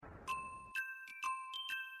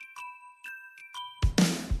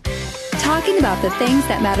talking about the things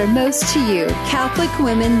that matter most to you. Catholic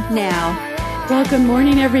Women Now. Well, good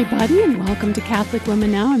morning, everybody, and welcome to Catholic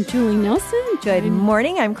Women Now. I'm Julie Nelson. Good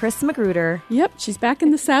morning. I'm Chris Magruder. Yep, she's back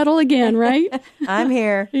in the saddle again, right? I'm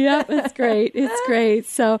here. Yep, it's great. It's great.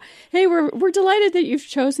 So, hey, we're delighted that you've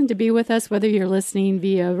chosen to be with us, whether you're listening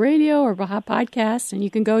via radio or via podcast. And you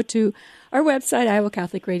can go to our website,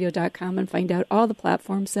 iowacatholicradio.com, and find out all the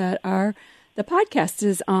platforms that the podcast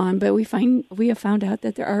is on. But we have found out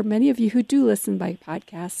that there are many of you who do listen by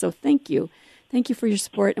podcast. So thank you. Thank you for your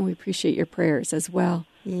support, and we appreciate your prayers as well.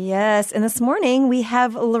 Yes, and this morning we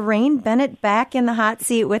have Lorraine Bennett back in the hot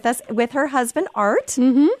seat with us, with her husband, Art.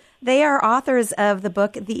 Mm-hmm. They are authors of the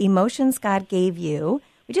book, The Emotions God Gave You.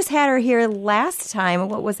 We just had her here last time.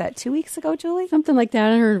 What was that, 2 weeks ago, Julie? Something like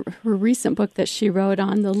that. Her recent book that she wrote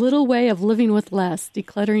on The Little Way of Living with Less,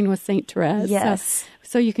 Decluttering with St. Therese. Yes.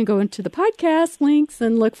 So you can go into the podcast links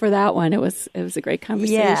and look for that one. It was a great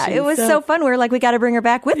conversation. Yeah, it was so fun. We were like, we got to bring her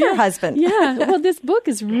back with her husband. Yeah, well, this book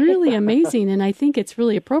is really amazing, and I think it's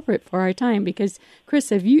really appropriate for our time because,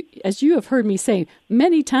 Chris, as you have heard me say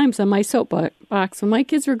many times on my soapbox, when my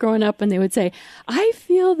kids were growing up and they would say, I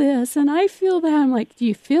feel this and I feel that, I'm like, do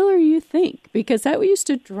you feel or you think? Because that used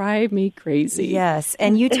to drive me crazy. Yes,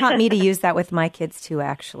 and you taught me to use that with my kids too,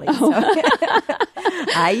 actually. So.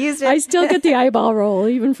 I used it. I still get the eyeball roll,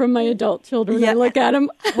 even from my adult children. Yeah. I look at them.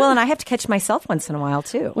 Well, and I have to catch myself once in a while,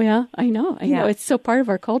 too. Well, I know. It's so part of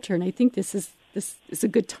our culture, and I think this is a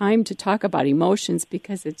good time to talk about emotions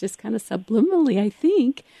because it just kind of subliminally, I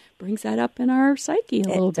think, brings that up in our psyche a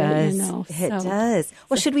little bit. It does.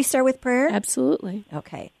 Well, should we start with prayer? Absolutely.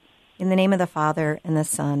 Okay. In the name of the Father, and the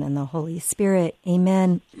Son, and the Holy Spirit.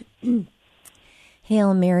 Amen.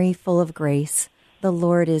 Hail Mary, full of grace, the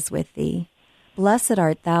Lord is with thee. Blessed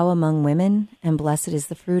art thou among women, and blessed is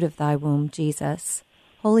the fruit of thy womb, Jesus.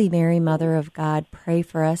 Holy Mary, Mother of God, pray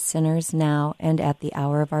for us sinners now and at the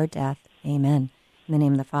hour of our death. Amen. In the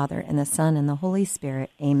name of the Father, and the Son, and the Holy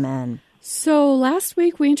Spirit. Amen. So last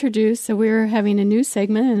week we introduced, we're having a new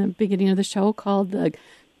segment in the beginning of the show called the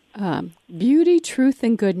Beauty, Truth,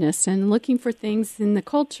 and Goodness, and looking for things in the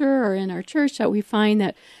culture or in our church that we find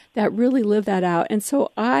that really live that out. And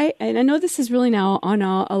so I know this is really now on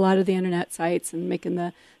a lot of the internet sites and making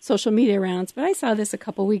the social media rounds, but I saw this a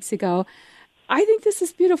couple weeks ago. I think this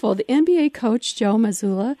is beautiful. The NBA coach, Joe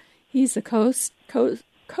Mazzulla, he's the coach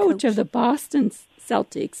of the Boston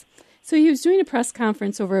Celtics. So he was doing a press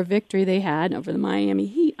conference over a victory they had over the Miami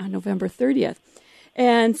Heat on November 30th.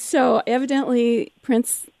 And so evidently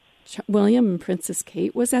Prince William and Princess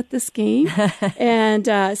Kate was at this game.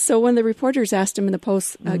 And so when the reporters asked him in the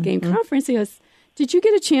post-game conference, he goes, did you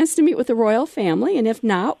get a chance to meet with the royal family? And if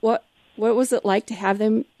not, what was it like to have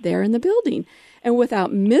them there in the building? And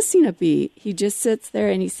without missing a beat, he just sits there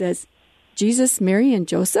and he says, Jesus, Mary, and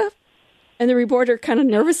Joseph? And the reporter kind of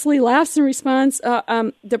nervously laughs and responds,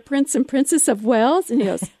 the Prince and Princess of Wales? And he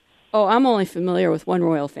goes, oh, I'm only familiar with one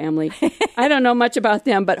royal family. I don't know much about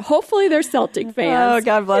them, but hopefully they're Celtic fans. Oh,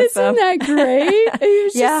 God bless them. Isn't that great? He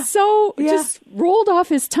was just just rolled off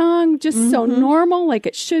his tongue, just so normal, like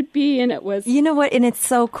it should be. And it was. You know what? And it's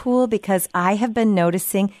so cool because I have been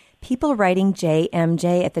noticing people writing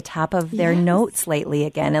JMJ at the top of their notes lately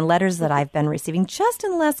again, and letters that I've been receiving just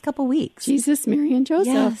in the last couple of weeks. Jesus, Mary, and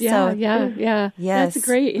Joseph. Yeah. Yes. That's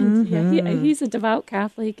great. And he's a devout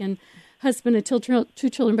Catholic and husband of two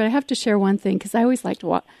children, but I have to share one thing because I always like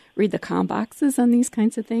to read the com boxes on these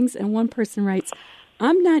kinds of things. And one person writes,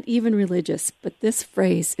 I'm not even religious, but this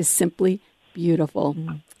phrase is simply beautiful.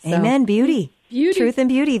 So, Amen. Beauty. Truth and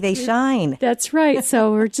beauty, they shine. That's right.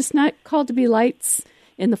 So we're just not called to be lights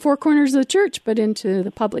in the four corners of the church, but into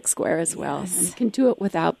the public square as well. And you can do it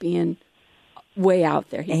without being way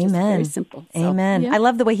out there. He's just very simple. So, Amen. Yeah. I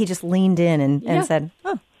love the way he just leaned in and said,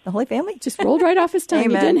 oh, the Holy Family? Just rolled right off his tongue.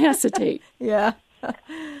 Amen. He didn't hesitate. Yeah.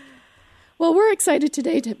 Well, we're excited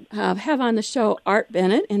today to have on the show Art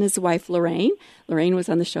Bennett and his wife, Lorraine. Lorraine was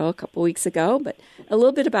on the show a couple weeks ago, but a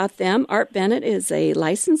little bit about them. Art Bennett is a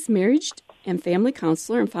licensed marriage and family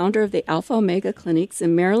counselor and founder of the Alpha Omega Clinics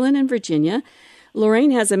in Maryland and Virginia. Lorraine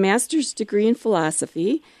has a master's degree in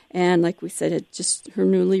philosophy, and like we said, just her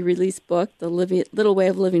newly released book, The Little Way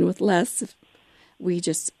of Living with Less, we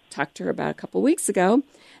just talked to her about a couple weeks ago.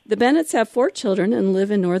 The Bennetts have 4 children and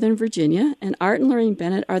live in Northern Virginia, and Art and Lorraine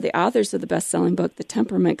Bennett are the authors of the best-selling book, The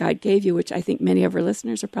Temperament God Gave You, which I think many of our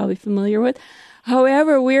listeners are probably familiar with.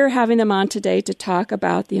 However, we're having them on today to talk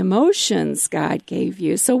about the emotions God gave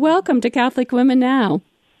you. So welcome to Catholic Women Now.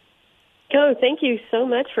 Oh, thank you so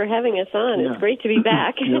much for having us on. Yeah. It's great to be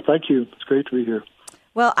back. Yeah, thank you. It's great to be here.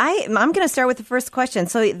 Well, I'm going to start with the first question.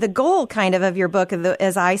 So the goal kind of your book,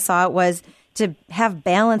 as I saw it, was to have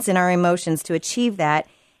balance in our emotions to achieve that.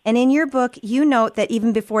 And in your book, you note that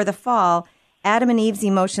even before the fall, Adam and Eve's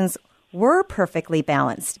emotions were perfectly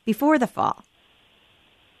balanced before the fall.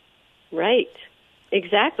 Right.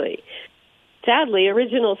 Exactly. Sadly,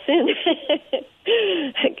 original sin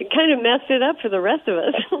kind of messed it up for the rest of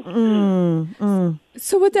us.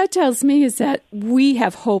 So what that tells me is that we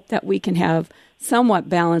have hope that we can have somewhat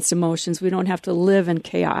balanced emotions. We don't have to live in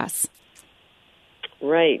chaos.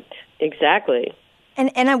 Right. Exactly.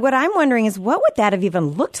 And what I'm wondering is, what would that have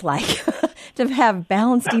even looked like to have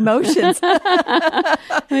balanced emotions? I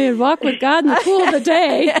mean, walk with God in the cool of the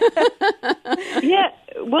day. Yeah.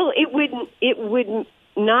 Well, it would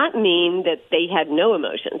not mean that they had no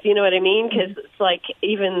emotions. You know what I mean? Because it's like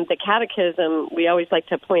even the catechism, we always like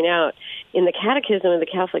to point out, in the catechism of the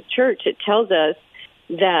Catholic Church, it tells us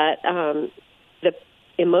that the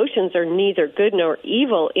emotions are neither good nor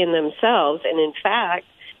evil in themselves. And in fact,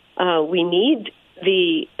 we need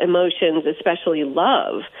the emotions, especially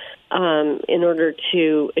love, in order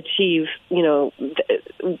to achieve,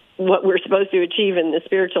 what we're supposed to achieve in the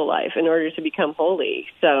spiritual life in order to become holy.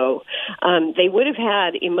 So they would have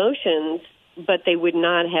had emotions, but they would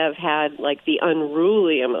not have had like the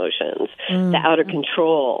unruly emotions, the out of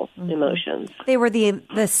control emotions. They were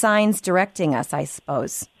the signs directing us, I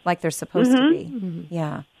suppose, like they're supposed to be. Mm-hmm.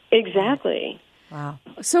 Yeah. Exactly. Wow.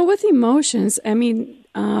 So with emotions, I mean,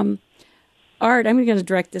 Art, I'm going to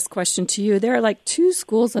direct this question to you. There are like two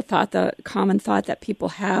schools of thought, the common thought that people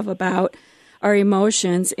have about our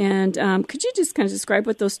emotions. And could you just kind of describe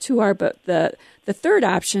what those two are, but the third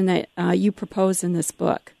option that you propose in this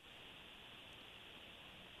book?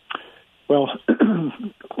 Well,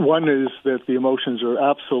 one is that the emotions are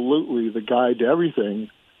absolutely the guide to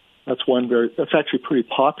everything. That's actually pretty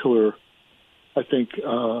popular, I think,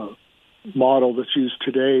 model that's used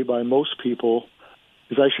today by most people.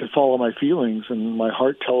 Is I should follow my feelings, and my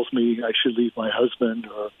heart tells me I should leave my husband,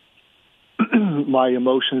 or my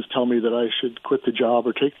emotions tell me that I should quit the job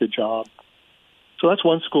or take the job. So that's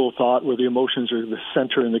one school of thought, where the emotions are the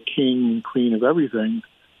center and the king and queen of everything,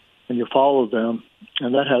 and you follow them,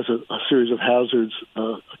 and that has a series of hazards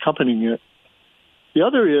accompanying it. The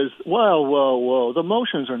other is, whoa, the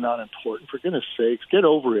emotions are not important. For goodness sakes, get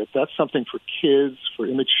over it. That's something for kids, for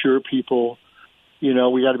immature people.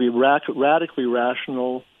 We got to be radically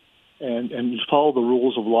rational and follow the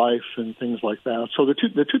rules of life and things like that. So the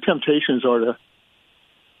two temptations are to,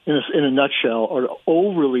 in a nutshell, are to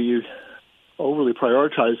overly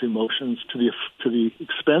prioritize emotions to the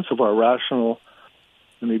expense of our rational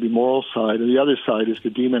and maybe moral side, and the other side is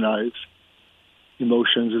to demonize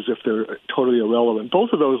emotions as if they're totally irrelevant.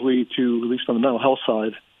 Both of those lead to, at least on the mental health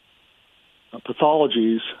side,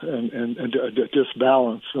 pathologies and a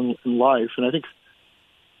disbalance in life. And I think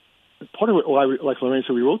part of it, like Lorraine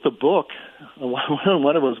said, we wrote the book.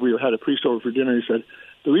 One of us, we had a priest over for dinner. He said,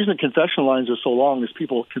 the reason confession lines are so long is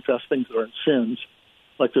people confess things that aren't sins,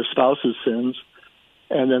 like their spouse's sins,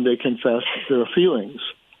 and then they confess their feelings.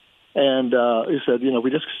 And he said, if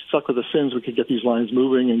we just stuck with the sins, we could get these lines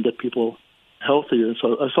moving and get people healthier. And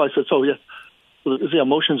so I said, the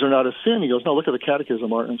emotions are not a sin. He goes, no, look at the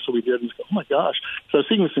catechism, Art. And so we did. And he goes, oh, my gosh. So I was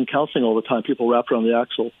seeing this in counseling all the time, people wrapped around the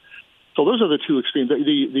axle. So those are the two extremes.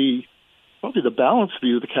 Probably the balanced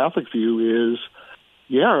view, the Catholic view is,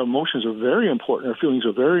 our emotions are very important. Our feelings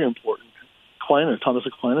are very important. Thomas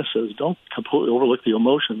Aquinas says, don't completely overlook the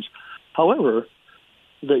emotions. However,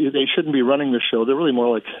 they shouldn't be running the show. They're really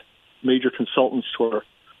more like major consultants to our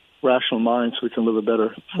rational minds so we can live a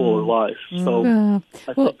better, fuller life. So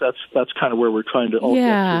I think that's kind of where we're trying to all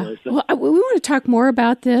get to. Well, we want to talk more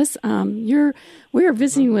about this. We are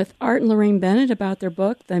visiting with Art and Lorraine Bennett about their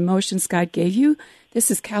book, The Emotions God Gave You. This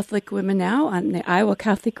is Catholic Women Now on the Iowa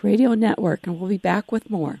Catholic Radio Network, and we'll be back with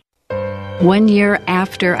more. 1 year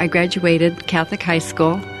after I graduated Catholic high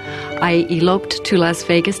school, I eloped to Las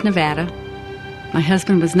Vegas, Nevada. My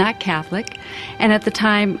husband was not Catholic, and at the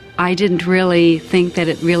time, I didn't really think that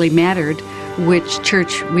it really mattered which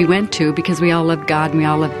church we went to because we all loved God and we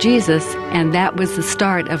all loved Jesus, and that was the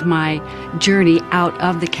start of my journey out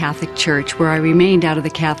of the Catholic Church, where I remained out of the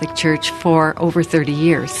Catholic Church for over 30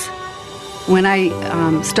 years. When I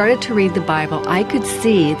started to read the Bible, I could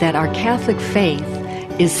see that our Catholic faith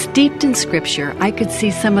is steeped in Scripture. I could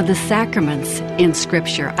see some of the sacraments in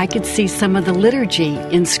Scripture. I could see some of the liturgy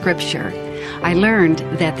in Scripture. I learned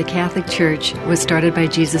that the Catholic Church was started by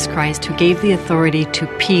Jesus Christ, who gave the authority to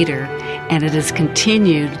Peter, and it has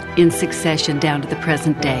continued in succession down to the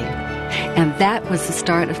present day. And that was the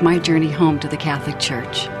start of my journey home to the Catholic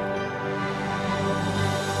Church.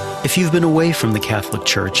 If you've been away from the Catholic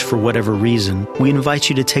Church for whatever reason, we invite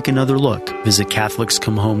you to take another look. Visit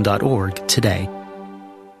CatholicsComeHome.org today.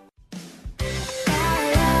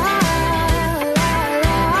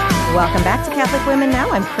 Welcome back to Catholic Women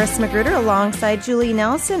Now. I'm Chris Magruder alongside Julie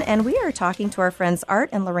Nelson, and we are talking to our friends Art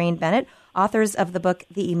and Lorraine Bennett, authors of the book,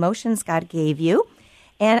 The Emotions God Gave You.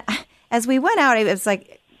 And as we went out, it was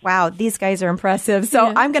like, wow, these guys are impressive.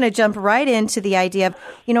 So I'm going to jump right into the idea of,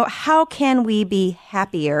 how can we be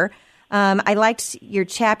happier? I liked your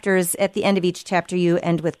chapters. At the end of each chapter, you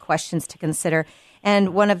end with questions to consider.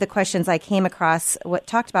 And one of the questions I came across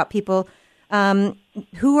talked about people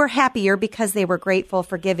who were happier because they were grateful,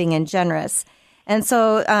 forgiving, and generous. And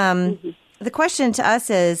so the question to us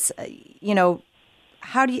is,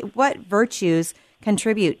 what virtues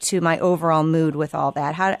contribute to my overall mood with all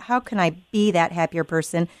that? How can I be that happier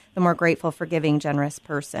person, the more grateful, forgiving, generous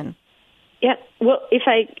person? Yeah, well, if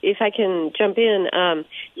I can jump in,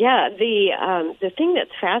 the thing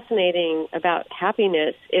that's fascinating about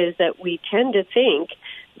happiness is that we tend to think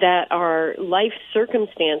that our life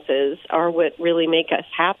circumstances are what really make us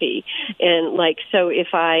happy. And so if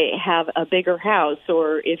I have a bigger house,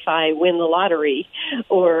 or if I win the lottery,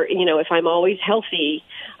 or, if I'm always healthy,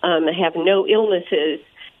 I have no illnesses,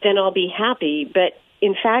 then I'll be happy. But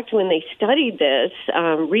in fact, when they studied this,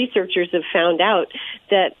 researchers have found out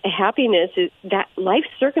that happiness is that life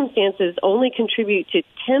circumstances only contribute to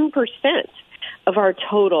 10% of our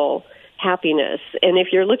total happiness. And if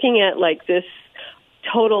you're looking at this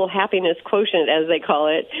total happiness quotient, as they call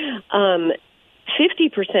it,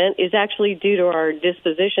 50% is actually due to our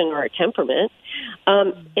disposition or our temperament,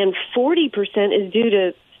 and 40% is due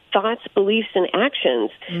to thoughts, beliefs, and actions.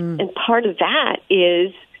 And part of that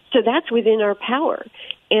is, so that's within our power.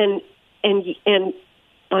 And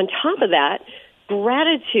on top of that,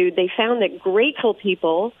 gratitude, they found that grateful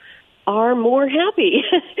people are more happy.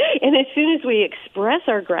 And as soon as we express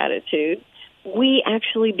our gratitude, we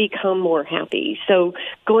actually become more happy. So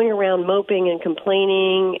going around moping and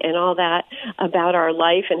complaining and all that about our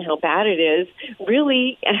life and how bad it is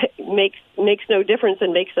really makes no difference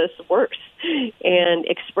and makes us worse. And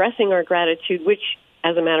expressing our gratitude, which,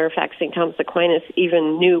 as a matter of fact, St. Thomas Aquinas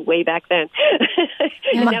even knew way back then.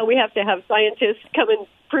 And now we have to have scientists come and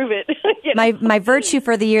prove it. My virtue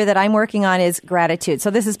for the year that I'm working on is gratitude.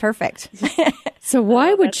 So this is perfect. So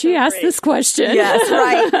why would she ask this question? Yes,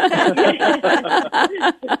 right.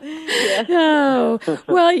 Oh,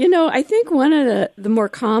 well, I think one of the more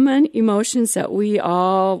common emotions that we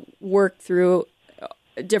all work through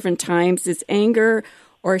at different times is anger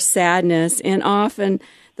or sadness, and often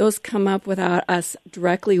those come up without us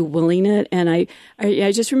directly willing it. And I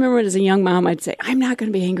just remember as a young mom, I'd say, I'm not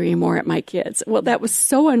going to be angry anymore at my kids. Well, that was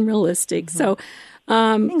so unrealistic. Mm-hmm. So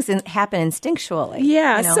things happen instinctually.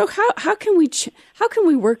 Yeah. So how can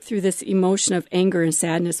we work through this emotion of anger and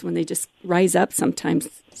sadness when they just rise up sometimes,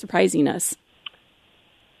 surprising us?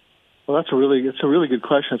 Well, it's a really good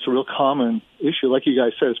question. It's a real common issue. Like you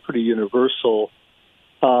guys said, it's pretty universal.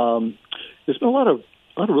 There's been a lot of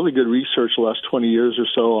really good research the last 20 years or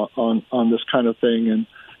so on this kind of thing, and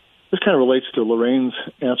this kind of relates to Lorraine's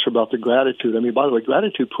answer about the gratitude. I mean, by the way,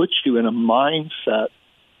 gratitude puts you in a mindset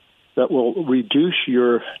that will reduce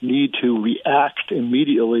your need to react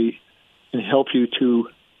immediately and help you to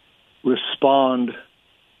respond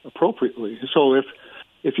appropriately. So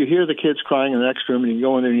if you hear the kids crying in the next room and you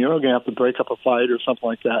go in there and you're going to have to break up a fight or something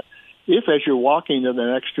like that, if as you're walking to the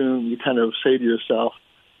next room you kind of say to yourself,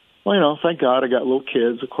 well, thank God I got little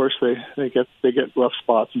kids. Of course, they get rough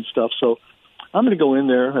spots and stuff. So I'm going to go in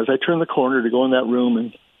there as I turn the corner to go in that room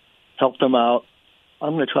and help them out.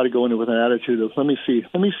 I'm going to try to go in there with an attitude of let me see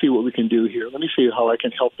what we can do here. Let me see how I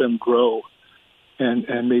can help them grow,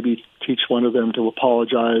 and maybe teach one of them to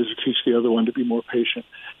apologize or teach the other one to be more patient.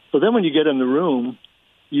 So then when you get in the room,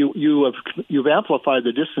 you've amplified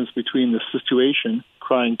the distance between the situation,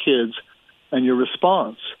 crying kids, and your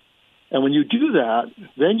response. And when you do that,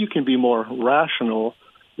 then you can be more rational,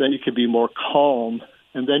 then you can be more calm,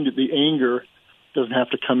 and then the anger doesn't have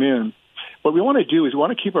to come in. What we want to do is we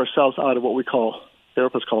want to keep ourselves out of what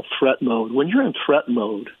therapists call threat mode. When you're in threat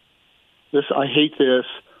mode, I hate this,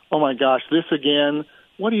 oh my gosh, this again,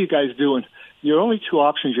 what are you guys doing? Your only two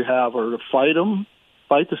options you have are to fight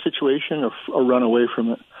the situation, or run away from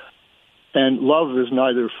it. And love is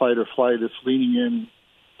neither fight or flight, it's leaning in,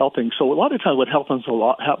 helping. So a lot of times what helps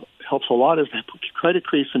a lot is to try to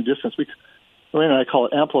create some distance. Lorraine and I call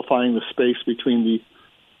it amplifying the space between the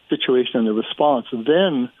situation and the response. And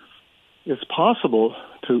then it's possible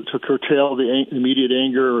to curtail the immediate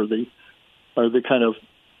anger or the kind of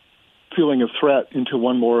feeling of threat into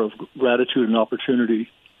one more of gratitude and opportunity.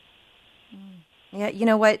 Yeah, you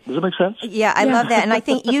know what? Does that make sense? Yeah, I love that. And I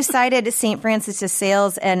think you cited St. Francis de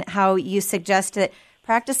Sales and how you suggest that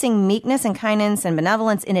practicing meekness and kindness and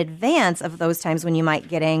benevolence in advance of those times when you might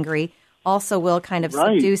get angry also will kind of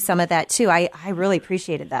subdue some of that, too. I really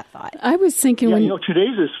appreciated that thought. I was thinking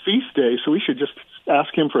today's his feast day, so we should just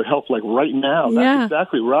ask him for help, like, right now. That's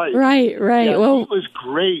exactly right. Right. Yeah, Well, he was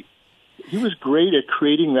great. He was great at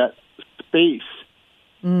creating that space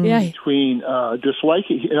between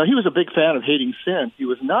disliking. He was a big fan of hating sin. He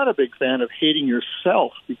was not a big fan of hating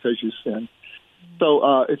yourself because you sin.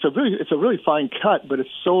 So it's a really fine cut, but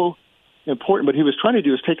it's so important. But he was trying to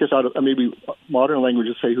do is take us out of, maybe modern language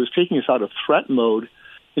would say, he was taking us out of threat mode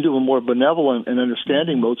into a more benevolent and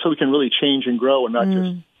understanding mode, so we can really change and grow and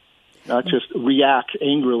not just react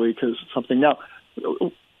angrily because something. Now,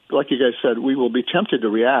 like you guys said, we will be tempted to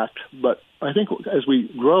react, but I think as we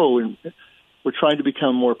grow and we're trying to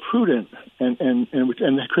become more prudent and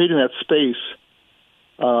creating that space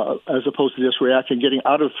as opposed to just reacting, getting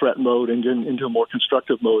out of threat mode and getting into a more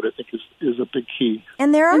constructive mode, I think is a big key.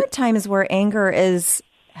 And there are times where anger is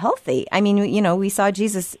healthy. I mean, we saw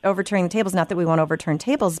Jesus overturning the tables, not that we won't overturn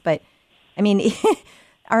tables, but I mean,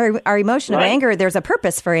 our emotion of anger, there's a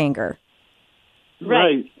purpose for anger.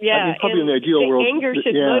 Right. Yeah. I mean, probably in the ideal world, anger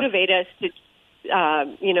should motivate us to,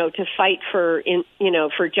 to fight for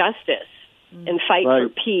justice and fight for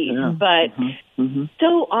peace. Yeah. But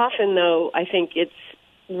so often, though, I think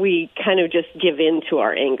we kind of just give in to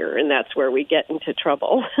our anger, and that's where we get into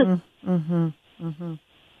trouble.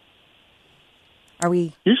 Are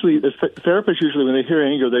we? Usually, the therapists, when they hear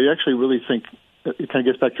anger, they actually really think, it kind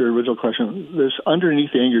of gets back to your original question, there's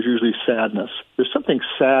underneath the anger is usually sadness. There's something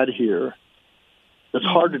sad here that's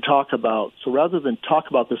hard to talk about. So rather than talk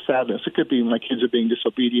about the sadness, it could be my kids are being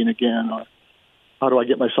disobedient again, or how do I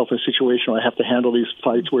get myself in a situation where I have to handle these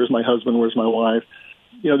fights? Where's my husband? Where's my wife?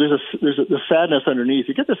 There's the sadness underneath.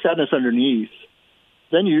 You get the sadness underneath,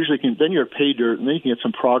 then you usually can. Then you're pay dirt, and then you can get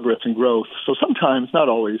some progress and growth. So sometimes, not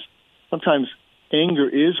always, sometimes anger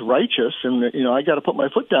is righteous, and I got to put my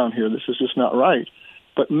foot down here. This is just not right.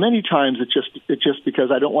 But many times it's just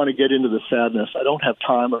because I don't want to get into the sadness. I don't have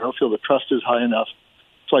time, or I don't feel the trust is high enough.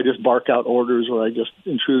 So I just bark out orders, or I just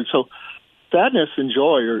intrude. So sadness and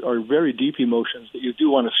joy are very deep emotions that you do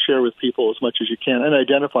want to share with people as much as you can and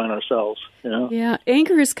identify in ourselves. Yeah,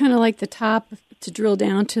 anger is kind of like the top to drill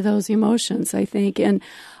down to those emotions, I think. And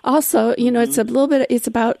also, it's a little bit, it's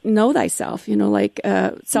about know thyself, like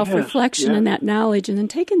self-reflection and that knowledge, and then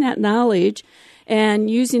taking that knowledge and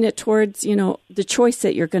using it towards, the choice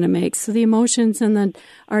that you're going to make. So the emotions and then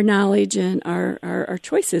our knowledge and our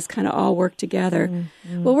choices kind of all work together.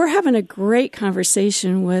 Mm-hmm. Well, we're having a great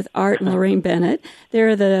conversation with Art and Lorraine Bennett.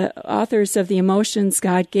 They're the authors of The Emotions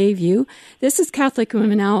God Gave You. This is Catholic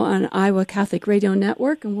Women Now on Iowa Catholic Radio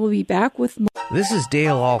Network, and we'll be back with more. This is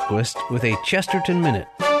Dale Ahlquist with a Chesterton Minute.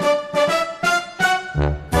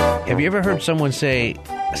 Have you ever heard someone say,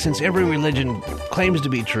 since every religion claims to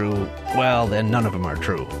be true, well, then none of them are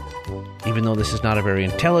true? Even though this is not a very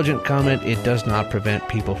intelligent comment, it does not prevent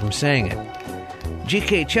people from saying it.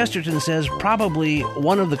 G.K. Chesterton says probably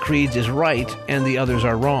one of the creeds is right and the others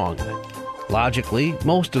are wrong. Logically,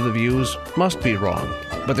 most of the views must be wrong,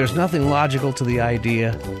 but there's nothing logical to the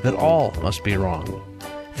idea that all must be wrong.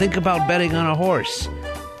 Think about betting on a horse.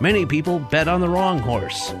 Many people bet on the wrong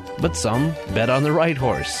horse, but some bet on the right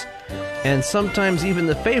horse. And sometimes even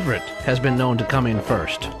the favorite has been known to come in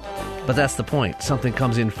first. But that's the point. Something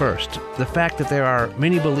comes in first. The fact that there are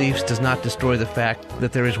many beliefs does not destroy the fact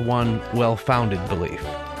that there is one well-founded belief.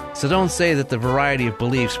 So don't say that the variety of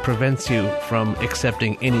beliefs prevents you from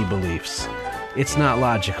accepting any beliefs. It's not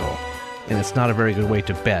logical, and it's not a very good way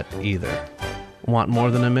to bet either. Want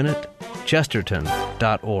more than a minute?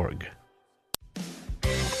 Chesterton.org.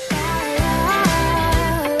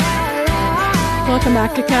 Welcome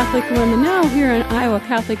back to Catholic Women Now here on Iowa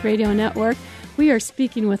Catholic Radio Network. We are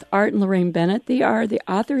speaking with Art and Lorraine Bennett. They are the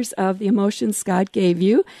authors of The Emotions God Gave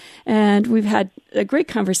You, and we've had a great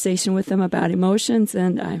conversation with them about emotions,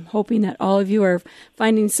 and I'm hoping that all of you are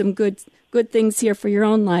finding some good things here for your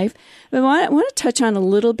own life. But I want to touch on a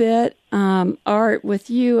little bit, Art, with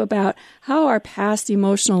you about how our past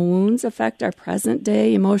emotional wounds affect our present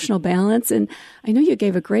day emotional balance. And I know you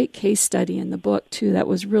gave a great case study in the book, too, that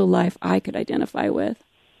was real life I could identify with.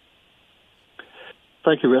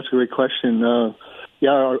 Thank you. That's a great question.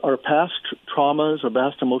 Our past traumas, our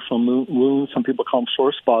past emotional wounds, some people call them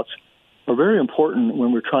sore spots, are very important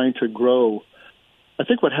when we're trying to grow. I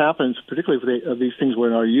think what happens, particularly if these things were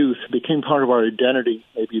in our youth, became part of our identity,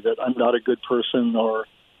 maybe that I'm not a good person, or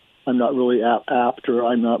I'm not really apt, or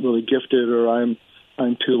I'm not really gifted, or I'm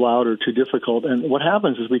I'm too loud or too difficult. And what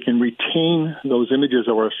happens is we can retain those images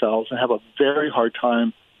of ourselves and have a very hard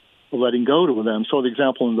time letting go to them. So the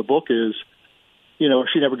example in the book is,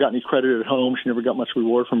 she never got any credit at home. She never got much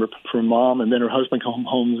reward from mom. And then her husband comes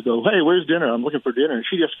home and goes, "Hey, where's dinner? I'm looking for dinner." And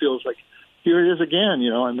she just feels like, here it is again.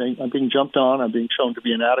 I'm being jumped on. I'm being shown to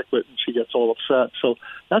be inadequate, and she gets all upset. So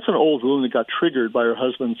that's an old wound that got triggered by her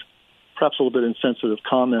husband's perhaps a little bit insensitive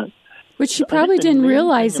comment. Which she probably didn't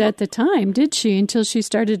realize at the time, did she? Until she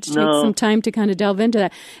started to take some time to kind of delve into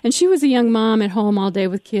that. And she was a young mom at home all day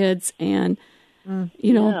with kids, and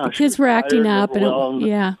the kids were acting up, and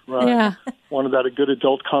wanted that a good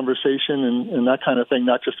adult conversation and that kind of thing,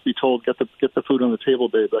 not just to be told get the food on the table,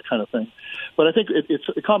 babe, that kind of thing. But I think it's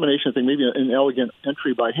a combination thing, maybe an elegant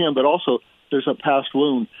entry by him, but also there's a past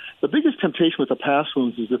wound. The biggest temptation with the past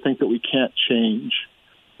wounds is to think that we can't change,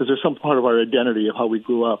 because there's some part of our identity of how we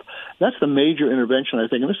grew up. That's the major intervention, I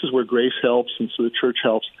think, and this is where grace helps and so the church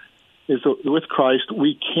helps, is that with Christ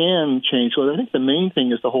we can change. So I think the main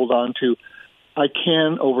thing is to hold on to, I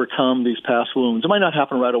can overcome these past wounds. It might not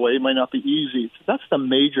happen right away. It might not be easy. That's the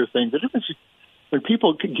major thing. The difference is when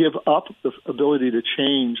people give up the ability to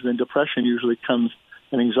change, then depression usually comes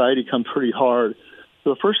and anxiety comes pretty hard.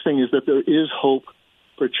 So the first thing is that there is hope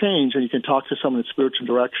for change, and you can talk to someone in spiritual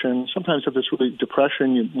direction. Sometimes if it's really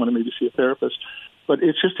depression, you want to maybe see a therapist. But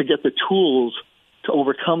it's just to get the tools to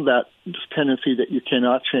overcome that tendency that you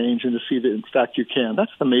cannot change and to see that, in fact, you can.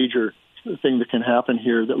 That's the major thing that can happen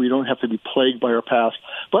here, that we don't have to be plagued by our past,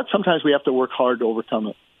 but sometimes we have to work hard to overcome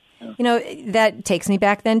it. Yeah. That takes me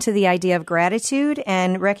back then to the idea of gratitude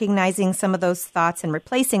and recognizing some of those thoughts and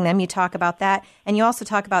replacing them. You talk about that, and you also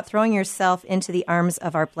talk about throwing yourself into the arms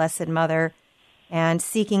of our Blessed Mother and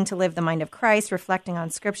seeking to live the mind of Christ, reflecting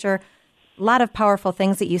on Scripture. A lot of powerful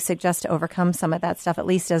things that you suggest to overcome some of that stuff, at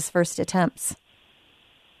least as first attempts.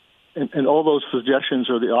 And all those suggestions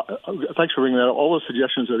are thanks for bringing that up. All those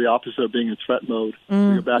suggestions are the opposite of being in threat mode.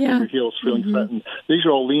 You're back on your heels, feeling threatened. These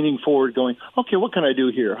are all leaning forward, going, okay, what can I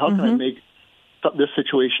do here? How can I make this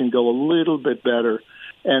situation go a little bit better?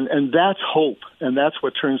 And that's hope, and that's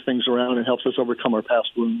what turns things around and helps us overcome our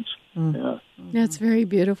past wounds. Yeah. That's very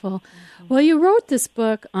beautiful. Well, you wrote this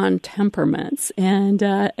book on temperaments, and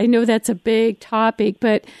I know that's a big topic,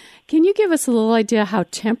 but can you give us a little idea how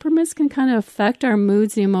temperaments can kind of affect our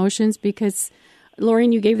moods and emotions? Because,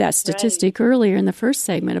 Lorraine, you gave that statistic earlier in the first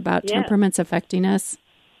segment about temperaments affecting us.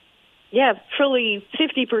 Yeah, fully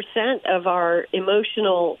 50% of our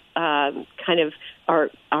emotional kind of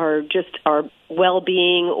our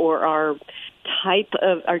well-being or our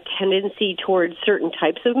tendency towards certain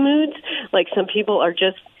types of moods. Like some people are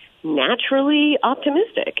just naturally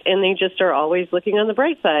optimistic and they just are always looking on the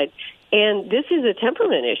bright side. And this is a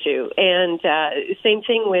temperament issue. And same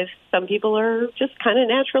thing with some people are just kind of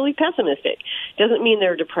naturally pessimistic. Doesn't mean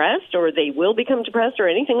they're depressed or they will become depressed or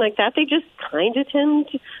anything like that. They just kind of tend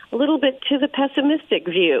a little bit to the pessimistic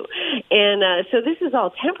view. And so this is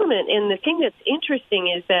all temperament. And the thing that's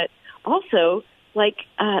interesting is that also, like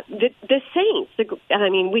the saints,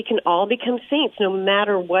 we can all become saints no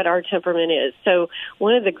matter what our temperament is. So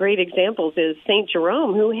one of the great examples is St.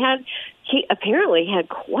 Jerome, who he apparently had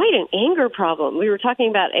quite an anger problem. We were talking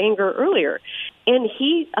about anger earlier. And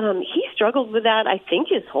he struggled with that, I think,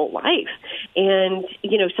 his whole life. And,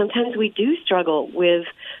 sometimes we do struggle with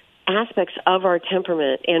aspects of our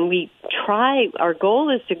temperament. And our goal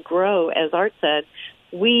is to grow, as Art said.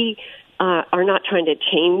 We are not trying to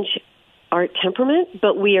change our temperament,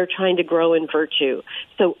 but we are trying to grow in virtue.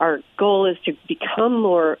 So our goal is to become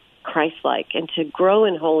more Christ-like and to grow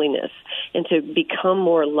in holiness and to become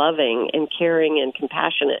more loving and caring and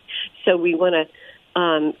compassionate. So we want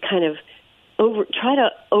to kind of try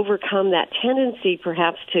to overcome that tendency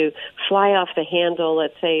perhaps to fly off the handle.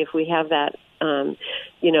 Let's say if we have that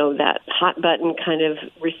that hot button kind of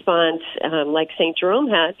response like St. Jerome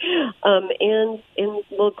had, and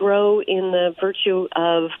we'll grow in the virtue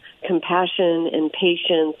of compassion and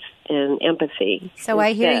patience and empathy. So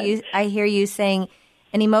I hear you saying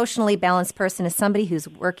an emotionally balanced person is somebody who's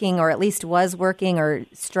working or at least was working or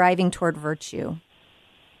striving toward virtue.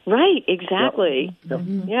 Right, exactly. Yep.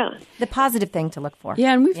 Mm-hmm. Yeah. The positive thing to look for.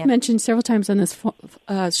 Yeah, and we've mentioned several times on this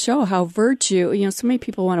show how virtue, so many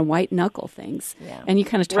people want to white knuckle things. Yeah. And you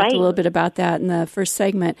kind of talked a little bit about that in the first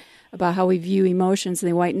segment about how we view emotions and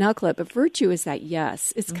they white knuckle it. But virtue is that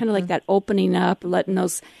yes. It's kind of like that opening up, letting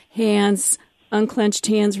those unclenched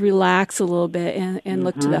hands relax a little bit and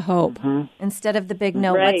look to the hope. Instead of the big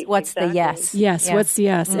no, what's the yes? Yes, what's the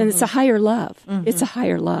yes? And it's a higher love. It's a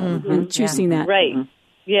higher love and choosing that. Right.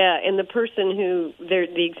 Yeah, and the person who,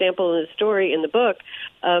 the example in the story in the book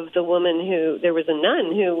of the woman who, there was a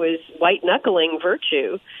nun who was white-knuckling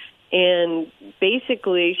virtue, and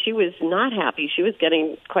basically she was not happy. She was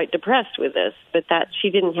getting quite depressed with this, but that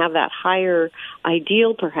she didn't have that higher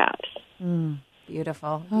ideal, perhaps.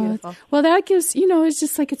 Beautiful, beautiful. Well, that gives, it's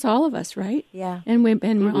just like it's all of us, right? Yeah. And we all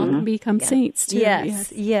can become saints, too.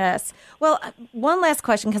 Yes. Well, one last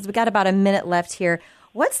question, because we got about a minute left here.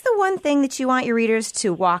 What's the one thing that you want your readers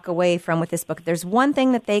to walk away from with this book? If there's one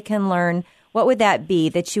thing that they can learn, what would that be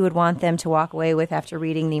that you would want them to walk away with after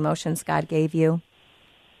reading The Emotions God Gave You?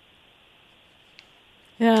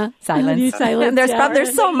 Yeah. Silence.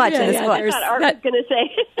 There's so much in this book. I thought Art was going to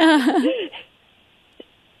say.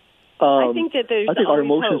 I think our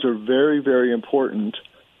emotions are very, very important,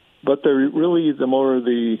 but they're really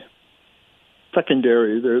the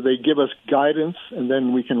secondary. They give us guidance, and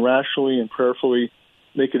then we can rationally and prayerfully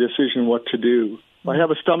make a decision what to do. If I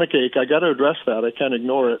have a stomach ache, I got to address that. I can't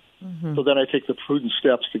ignore it. So then I take the prudent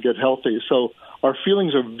steps to get healthy. So our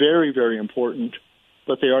feelings are very, very important,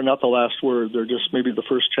 but they are not the last word. They're just maybe the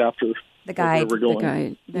first chapter. The guide.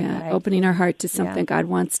 The guide. Opening our heart to something God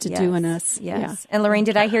wants to do in us. Yes. And Lorraine,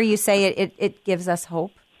 did I hear you say it gives us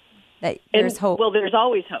hope? That there's hope. Well, there's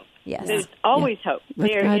always hope. Yes. There's always hope.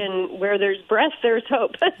 Where there's breath, there's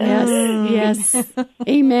hope. Yes.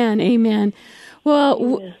 Amen.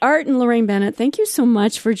 Well, Art and Lorraine Bennett, thank you so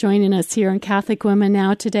much for joining us here on Catholic Women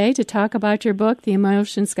Now today to talk about your book, The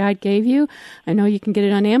Emotions God Gave You. I know you can get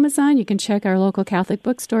it on Amazon. You can check our local Catholic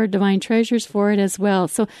bookstore, Divine Treasures, for it as well.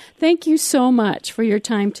 So thank you so much for your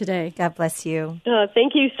time today. God bless you.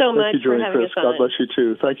 Thank you so much for having us on. God bless you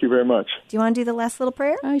too. Thank you very much. Do you want to do the last little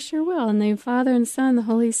prayer? I sure will. In the name of the Father and Son and the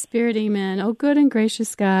Holy Spirit, amen. Oh, good and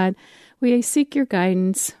gracious God, we seek your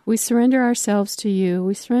guidance. We surrender ourselves to you.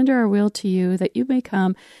 We surrender our will to you, that you may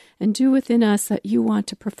come and do within us that you want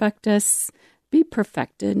to perfect us, be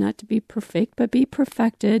perfected, not to be perfect, but be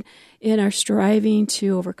perfected in our striving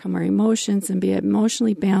to overcome our emotions and be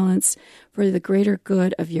emotionally balanced for the greater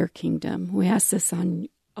good of your kingdom. We ask this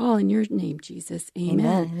all in your name, Jesus.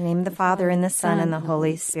 Amen. In the name of the Father, and the Son, and the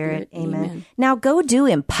Holy Spirit. Amen. Now go do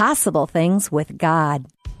impossible things with God.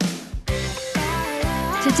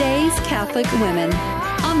 Today's Catholic Women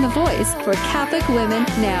on The Voice for Catholic Women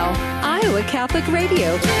Now, Iowa Catholic Radio.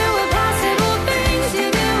 Do impossible things,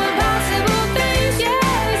 you do impossible things, yeah.